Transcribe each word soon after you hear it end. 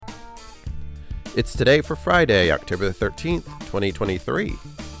It's today for Friday, October the 13th, 2023.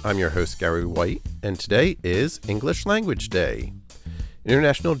 I'm your host, Gary White, and today is English Language Day,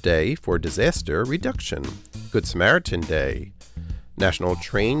 International Day for Disaster Reduction, Good Samaritan Day, National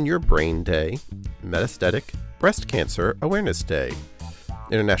Train Your Brain Day, Metastatic Breast Cancer Awareness Day,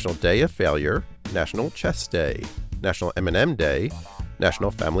 International Day of Failure, National Chess Day, National M&M Day, National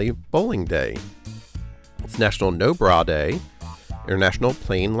Family Bowling Day. It's National No Bra Day, International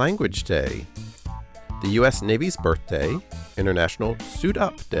Plain Language Day, the U.S. Navy's birthday, International Suit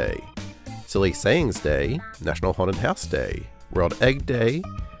Up Day, Silly Sayings Day, National Haunted House Day, World Egg Day,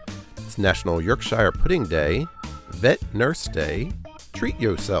 it's National Yorkshire Pudding Day, Vet Nurse Day, Treat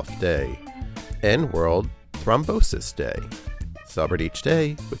Yourself Day, and World Thrombosis Day. Celebrate each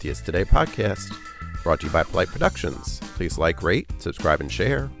day with the Is Today podcast, brought to you by Polite Productions. Please like, rate, subscribe, and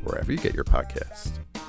share wherever you get your podcasts.